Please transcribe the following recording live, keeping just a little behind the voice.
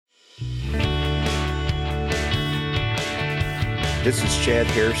This is Chad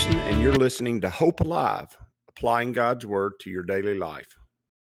Harrison, and you're listening to Hope Alive, applying God's Word to your daily life.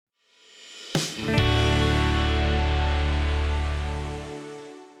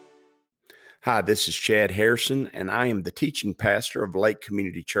 Hi, this is Chad Harrison, and I am the teaching pastor of Lake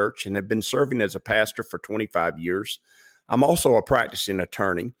Community Church and have been serving as a pastor for 25 years. I'm also a practicing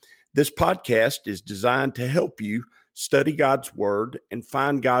attorney. This podcast is designed to help you study God's Word and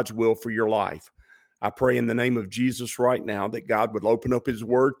find God's will for your life. I pray in the name of Jesus right now that God would open up His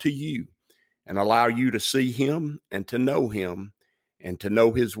Word to you and allow you to see Him and to know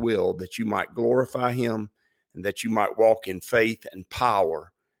His will, that you might glorify Him and that you might walk in faith and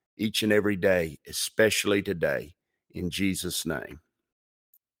power each and every day, especially today, in Jesus' name.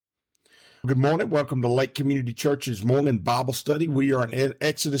 Good morning. Welcome to Lake Community Church's morning Bible study. We are in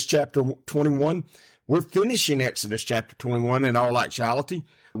Exodus chapter 21. We're finishing Exodus chapter 21 in all actuality.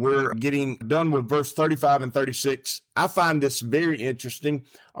 We're getting done with verse 35 and 36. I find this very interesting.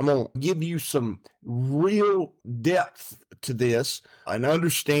 I'm going to give you some real depth to this, an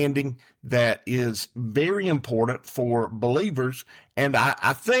understanding that is very important for believers. And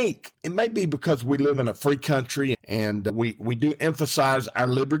I think it may be because we live in a free country and we do emphasize our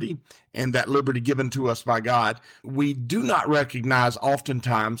liberty and that liberty given to us by God. We do not recognize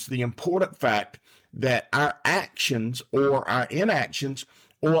oftentimes the important fact that our actions or our inactions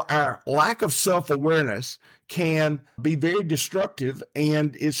or our lack of self-awareness can be very destructive.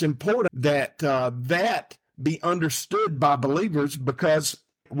 And it's important that that be understood by believers, because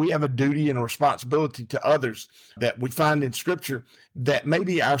we have a duty and a responsibility to others that we find in Scripture that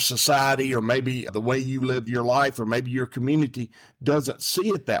maybe our society or maybe the way you live your life or maybe your community doesn't see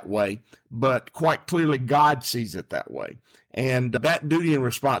it that way, but quite clearly God sees it that way. And that duty and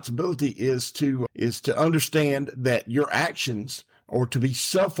responsibility is to understand that your actions, or to be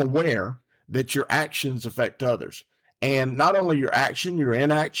self-aware that your actions affect others. And not only your action, your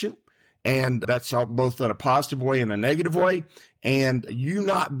inaction, and that's both in a positive way and a negative way. And you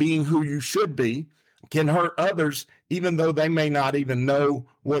not being who you should be can hurt others, even though they may not even know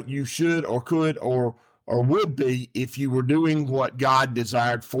what you should or could or would be if you were doing what God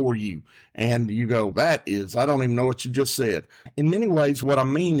desired for you. And you go, I don't even know what you just said. In many ways, what I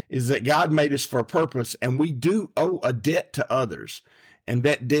mean is that God made us for a purpose, and we do owe a debt to others. And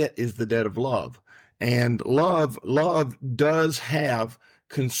that debt is the debt of love. And love does have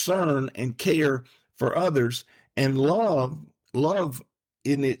concern and care for others. And love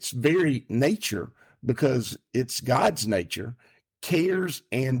in its very nature, because it's God's nature, cares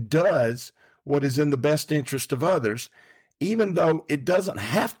and does what is in the best interest of others, even though it doesn't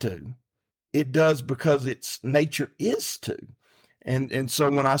have to. It does because its nature is to. And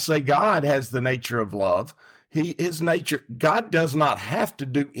so when I say God has the nature of love, his nature, God does not have to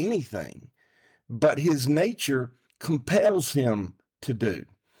do anything, but his nature compels him to do.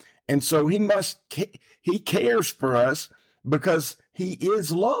 And so he cares for us because he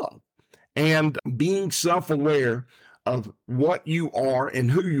is love. And being self-aware of what you are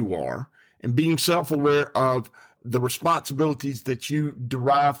and who you are, and being self-aware of the responsibilities that you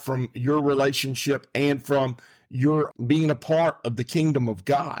derive from your relationship and from your being a part of the kingdom of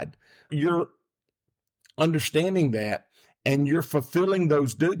God, you're understanding that and you're fulfilling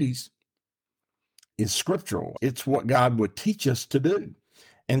those duties is scriptural. It's what God would teach us to do.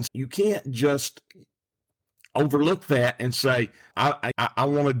 And you can't just overlook that and say, I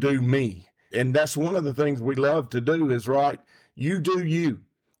want to do me. And that's one of the things we love to do is, right, you do you.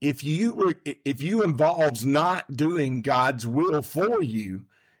 If you involves not doing God's will for you,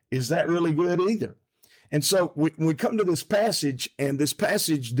 is that really good either? And so we come to this passage, and this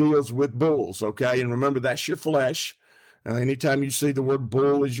passage deals with bulls, okay? And remember, that's your flesh. Anytime you see the word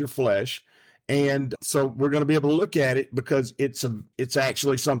bull is your flesh. And so we're going to be able to look at it because it's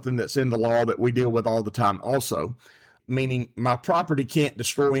actually something that's in the law that we deal with all the time also, meaning my property can't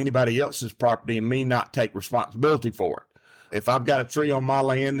destroy anybody else's property and me not take responsibility for it. If I've got a tree on my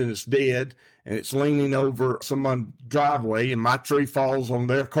land and it's dead and it's leaning over someone's driveway and my tree falls on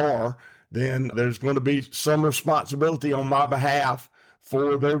their car, then there's going to be some responsibility on my behalf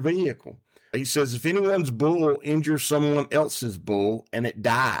for their vehicle. He says, if anyone's bull injures someone else's bull and it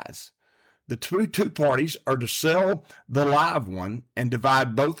dies, the two parties are to sell the live one and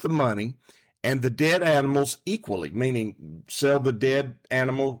divide both the money and the dead animals equally, meaning sell the dead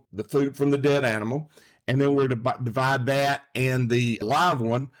animal, the food from the dead animal, and then we're to divide that, and the live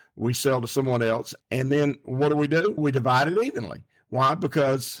one we sell to someone else. And then what do? We divide it evenly. Why?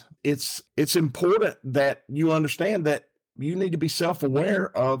 Because it's important that you understand that you need to be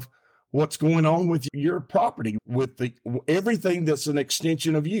self-aware of what's going on with your property, with everything that's an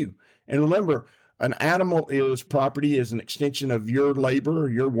extension of you. And remember, An animal is property, is an extension of your labor or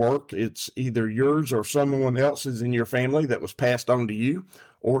your work. It's either yours or someone else's in your family that was passed on to you,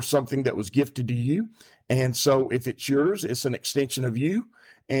 or something that was gifted to you. And so if it's yours, it's an extension of you.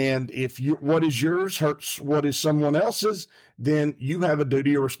 And if what is yours hurts what is someone else's, then you have a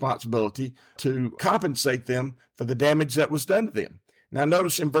duty or responsibility to compensate them for the damage that was done to them. Now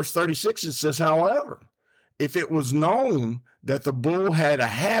notice in verse 36, it says, however, if it was known that the bull had a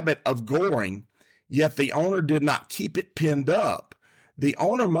habit of goring, yet the owner did not keep it pinned up, the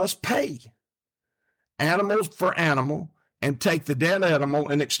owner must pay animals for animal and take the dead animal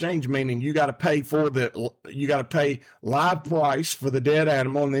in exchange, meaning you got to pay live price for the dead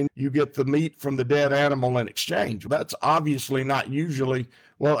animal, and then you get the meat from the dead animal in exchange. That's obviously not usually,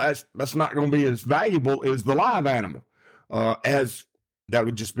 that's not going to be as valuable as the live animal, as that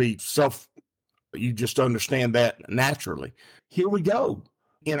would just be you just understand that naturally. Here we go.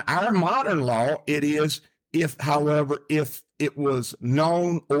 In our modern law, it is however, if it was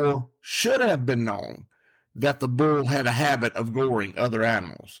known or should have been known that the bull had a habit of goring other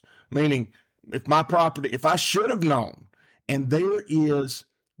animals, meaning if I should have known, and there is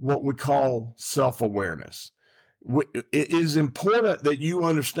what we call self-awareness. It is important that you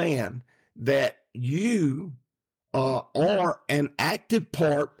understand that you are an active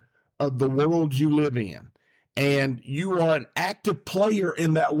part of the world you live in. And you are an active player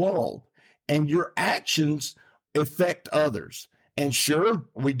in that world, and your actions affect others. And sure,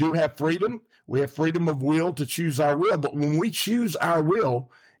 we do have freedom. We have freedom of will to choose our will. But when we choose our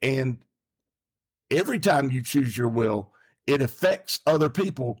will, and every time you choose your will, it affects other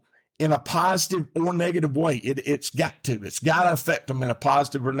people in a positive or negative way. It's got to affect them in a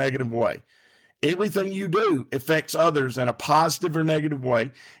positive or negative way. Everything you do affects others in a positive or negative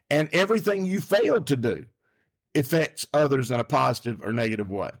way. And everything you fail to do affects others in a positive or negative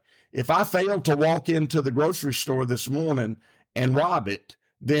way. If I fail to walk into the grocery store this morning and rob it,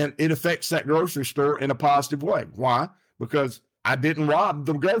 then it affects that grocery store in a positive way. Why? Because I didn't rob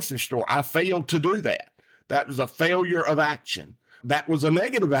the grocery store. I failed to do that. That was a failure of action. That was a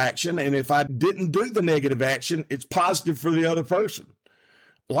negative action. And if I didn't do the negative action, it's positive for the other person.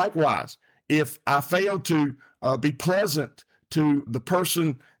 Likewise, if I fail to be pleasant to the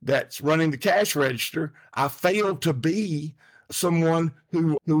person that's running the cash register, I fail to be someone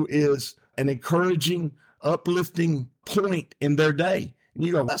who is an encouraging, uplifting point in their day. And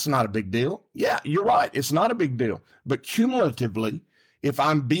you go, that's not a big deal. Yeah, you're right. It's not a big deal. But cumulatively, if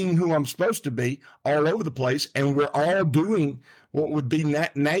I'm being who I'm supposed to be all over the place, and we're all doing what would be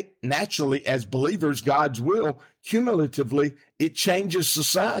naturally as believers, God's will, cumulatively, it changes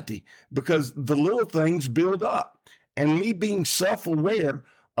society because the little things build up. And me being self-aware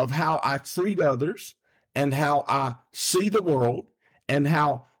of how I treat others and how I see the world and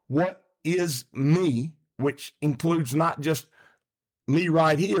what is me, which includes not just me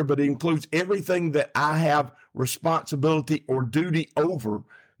right here, but it includes everything that I have responsibility or duty over.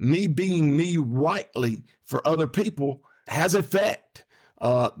 Me being me rightly for other people has effect.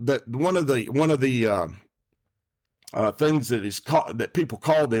 One of the things that people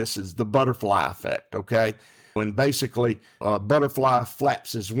call this is the butterfly effect. Okay. When basically a butterfly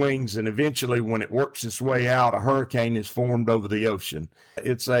flaps its wings, and eventually when it works its way out, a hurricane is formed over the ocean.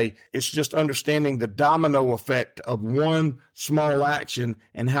 It's just understanding the domino effect of one small action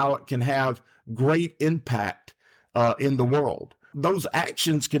and how it can have great impact in the world. Those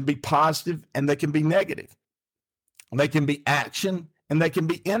actions can be positive and they can be negative. They can be action and they can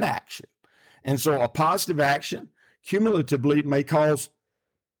be inaction. And so a positive action cumulatively may cause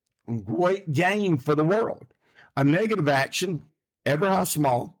great gain for the world. A negative action, ever how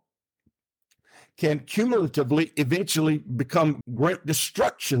small, can cumulatively eventually become great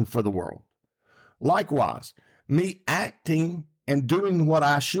destruction for the world. Likewise, me acting and doing what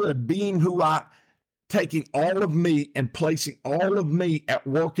I should, taking all of me and placing all of me at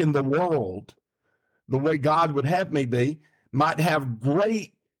work in the world, the way God would have me be, might have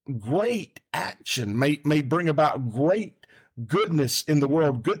great action, may bring about great goodness in the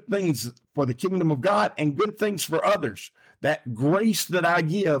world, good things for the kingdom of God and good things for others. That grace that I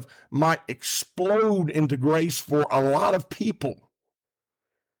give might explode into grace for a lot of people.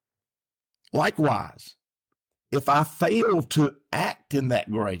 Likewise, if I fail to act in that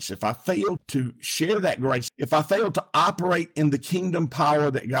grace, if I fail to share that grace, if I fail to operate in the kingdom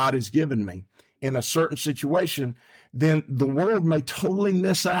power that God has given me in a certain situation, then the world may totally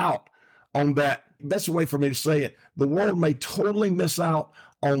miss out on that. That's the way for me to say it. The world may totally miss out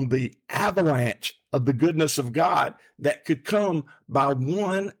on the avalanche of the goodness of God that could come by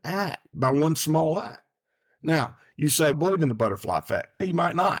one act, by one small act. Now, you say, believe in the butterfly effect. You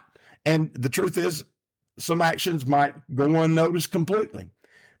might not. And the truth is, some actions might go unnoticed completely.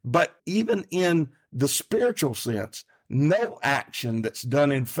 But even in the spiritual sense, no action that's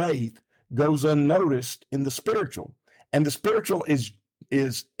done in faith goes unnoticed in the spiritual. And the spiritual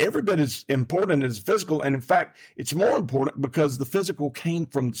is every bit as important as physical. And in fact, it's more important because the physical came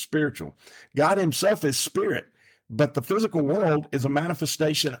from the spiritual. God himself is spirit, but the physical world is a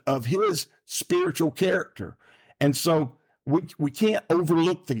manifestation of his spiritual character. And so we can't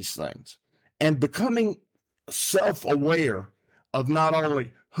overlook these things. And becoming self-aware of not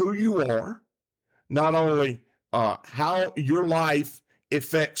only who you are, not only how your life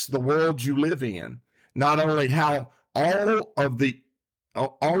affects the world you live in, not only how all of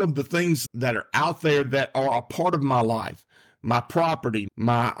the things that are out there that are a part of my life, my property,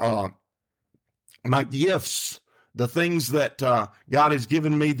 my gifts, the things that God has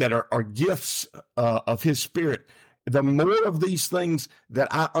given me that are gifts of his spirit. The more of these things that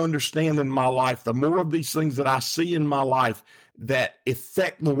I understand in my life, the more of these things that I see in my life that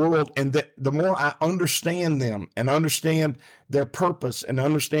affect the world, and that the more I understand them and understand their purpose and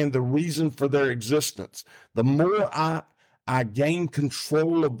understand the reason for their existence, the more I gain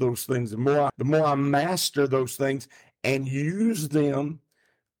control of those things, the more I master those things and use them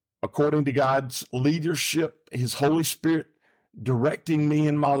according to God's leadership, his Holy Spirit directing me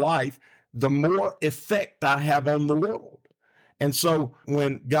in my life, the more effect I have on the world. And so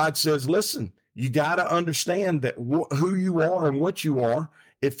when God says, listen, you got to understand that who you are and what you are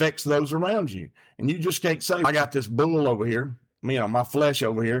affects those around you. And you just can't say, I got this bull over here, my flesh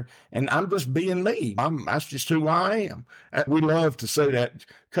over here, and I'm just being me. That's just who I am. We love to say that,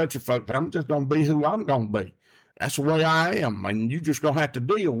 country folk, I'm just going to be who I'm going to be. That's the way I am, and you just going to have to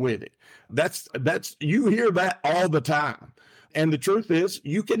deal with it. That's you hear that all the time. And the truth is,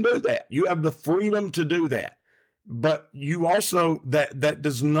 you can do that. You have the freedom to do that. But you also, that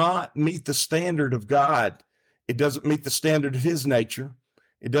does not meet the standard of God. It doesn't meet the standard of his nature.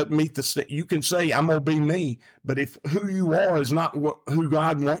 It doesn't meet you can say, I'm going to be me, but if who you are is not who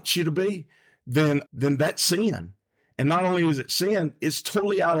God wants you to be, then that's sin. And not only is it sin, it's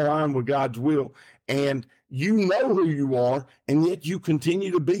totally out of line with God's will. And you know who you are, and yet you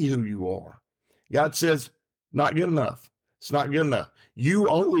continue to be who you are. God says, not good enough. It's not good enough. You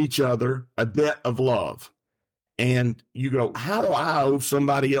owe each other a debt of love. And you go, how do I owe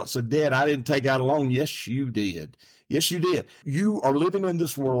somebody else a debt I didn't take out alone? Yes, you did. Yes, you did. You are living in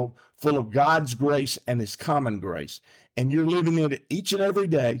this world full of God's grace and his common grace. And you're living in it each and every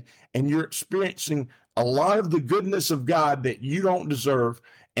day. And you're experiencing a lot of the goodness of God that you don't deserve.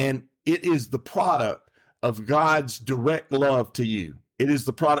 And it is the product of God's direct love to you. It is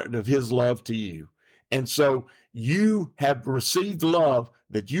the product of his love to you. And so you have received love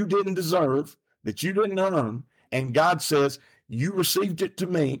that you didn't deserve, that you didn't earn. And God says, you received it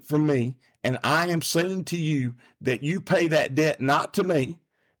from me. And I am saying to you that you pay that debt, not to me,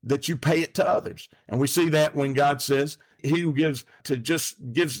 that you pay it to others. And we see that when God says he who gives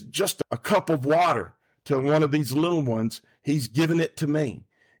just a cup of water to one of these little ones, he's given it to me.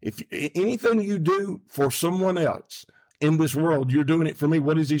 If anything you do for someone else in this world, you're doing it for me.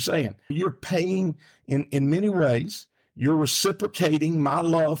 What is he saying? You're paying in many ways. You're reciprocating my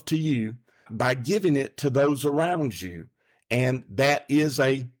love to you by giving it to those around you. And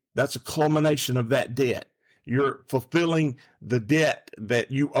that's a culmination of that debt. You're fulfilling the debt that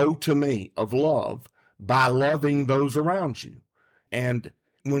you owe to me of love by loving those around you. And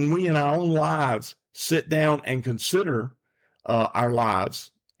when we in our own lives sit down and consider our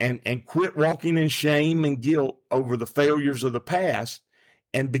lives and quit walking in shame and guilt over the failures of the past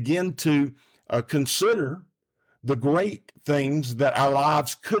and begin to consider the great things that our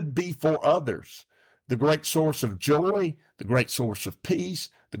lives could be for others, the great source of joy, the great source of peace,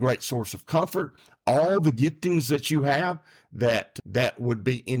 the great source of comfort, all the giftings that you have that would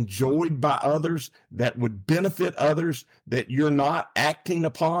be enjoyed by others, that would benefit others, that you're not acting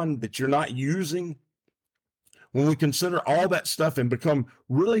upon, that you're not using. When we consider all that stuff and become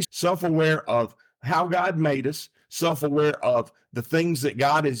really self-aware of how God made us, self-aware of the things that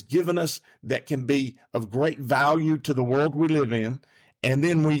God has given us that can be of great value to the world we live in, and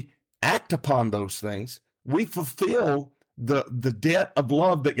then we act upon those things, we fulfill the debt of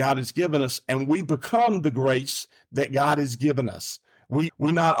love that God has given us, and we become the grace that God has given us. We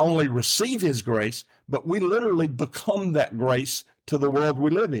not only receive his grace, but we literally become that grace to the world we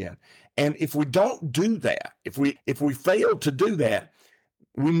live in. And if we don't do that, if we fail to do that,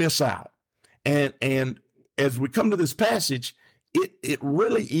 we miss out. And as we come to this passage, it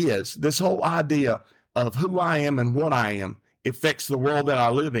really is this whole idea of who I am and what I am affects the world that I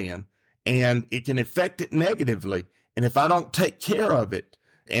live in, and it can affect it negatively. And if I don't take care of it,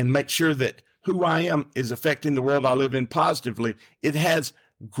 and make sure that who I am is affecting the world I live in positively, it has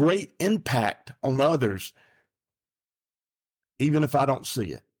great impact on others, even if I don't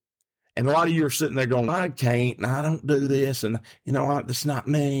see it. And a lot of you are sitting there going, I can't, and I don't do this, and that's not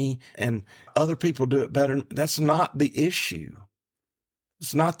me, and other people do it better. That's not the issue.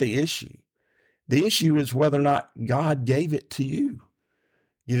 It's not the issue. The issue is whether or not God gave it to you.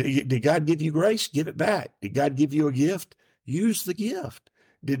 Did God give you grace? Give it back. Did God give you a gift? Use the gift.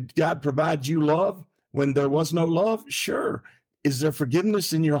 Did God provide you love when there was no love? Sure. Is there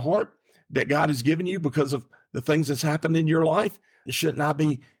forgiveness in your heart that God has given you because of the things that's happened in your life? Shouldn't I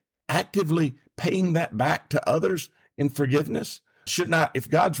be actively paying that back to others in forgiveness? Shouldn't I, if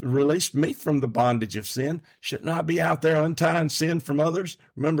God's released me from the bondage of sin, shouldn't I be out there untying sin from others?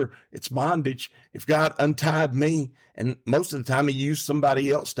 Remember, it's bondage. If God untied me, and most of the time he used somebody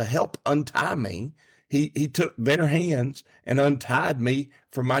else to help untie me, he took their hands and untied me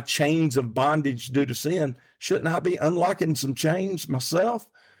from my chains of bondage due to sin. Shouldn't I be unlocking some chains myself?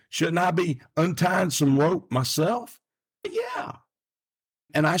 Shouldn't I be untying some rope myself? Yeah.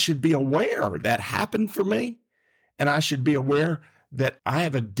 And I should be aware that happened for me. And I should be aware that I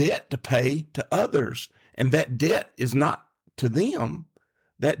have a debt to pay to others. And that debt is not to them.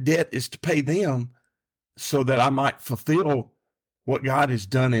 That debt is to pay them so that I might fulfill what God has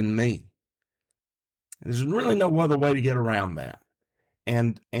done in me. There's really no other way to get around that.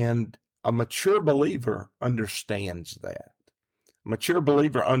 And a mature believer understands that. A mature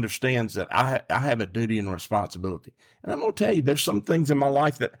believer understands that I have a duty and responsibility. And I'm going to tell you, there's some things in my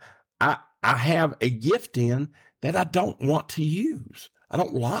life that I have a gift in that I don't want to use. I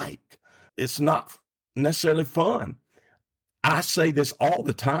don't like. It's not necessarily fun. I say this all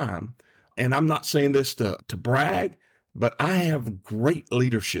the time, and I'm not saying this to brag, but I have great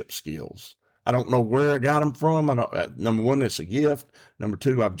leadership skills. I don't know where I got them from. Number one, it's a gift. Number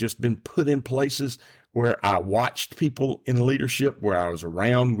two, I've just been put in places where I watched people in leadership, where I was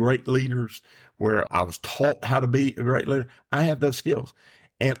around great leaders, where I was taught how to be a great leader. I have those skills.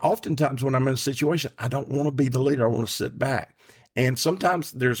 And oftentimes when I'm in a situation, I don't want to be the leader. I want to sit back. And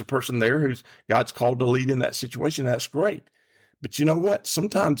sometimes there's a person there who's God's called to lead in that situation. That's great. But you know what?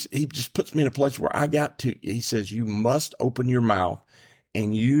 Sometimes he just puts me in a place where he says, you must open your mouth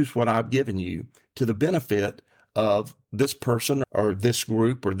and use what I've given you to the benefit of this person or this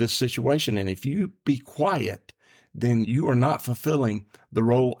group or this situation. And if you be quiet, then you are not fulfilling the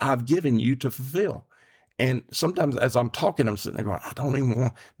role I've given you to fulfill. And sometimes as I'm talking, I'm sitting there going, I don't even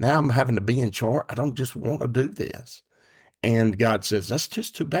want, now I'm having to be in charge. I don't just want to do this. And God says, that's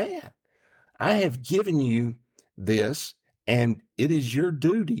just too bad. I have given you this, and it is your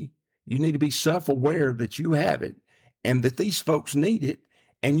duty. You need to be self-aware that you have it and that these folks need it,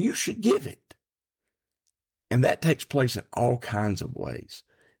 and you should give it. And that takes place in all kinds of ways.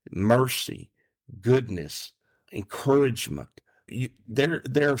 Mercy, goodness, encouragement. There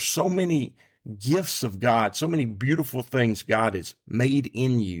are so many gifts of God, so many beautiful things God has made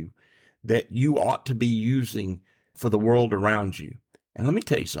in you that you ought to be using for the world around you. And let me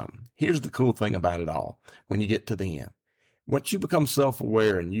tell you something. Here's the cool thing about it all when you get to the end. Once you become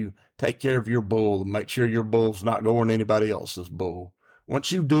self-aware and you take care of your bull and make sure your bull's not going to anybody else's bull,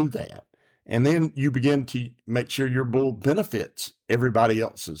 once you do that, and then you begin to make sure your bull benefits everybody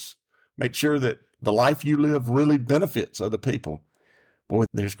else's, make sure that the life you live really benefits other people. Boy,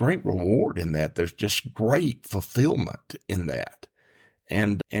 there's great reward in that. There's just great fulfillment in that.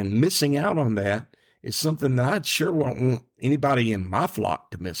 And missing out on that is something that I sure won't want anybody in my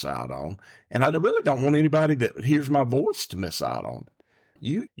flock to miss out on. And I really don't want anybody that hears my voice to miss out on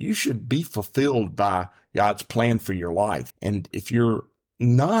it. You should be fulfilled by God's plan for your life. And if you're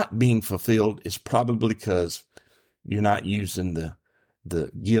not being fulfilled, it's probably because you're not using the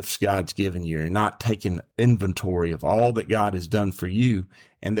gifts God's given you. You're not taking inventory of all that God has done for you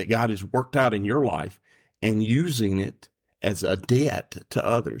and that God has worked out in your life and using it as a debt to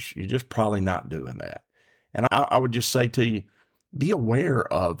others. You're just probably not doing that. And I would just say to you, be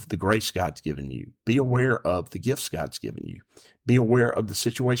aware of the grace God's given you. Be aware of the gifts God's given you. Be aware of the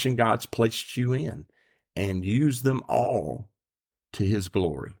situation God's placed you in and use them all to his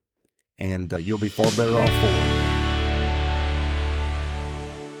glory. And you'll be far better off for it.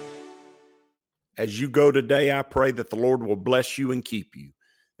 As you go today, I pray that the Lord will bless you and keep you,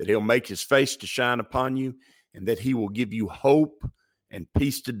 that he'll make his face to shine upon you, and that he will give you hope and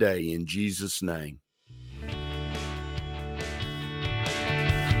peace today in Jesus' name.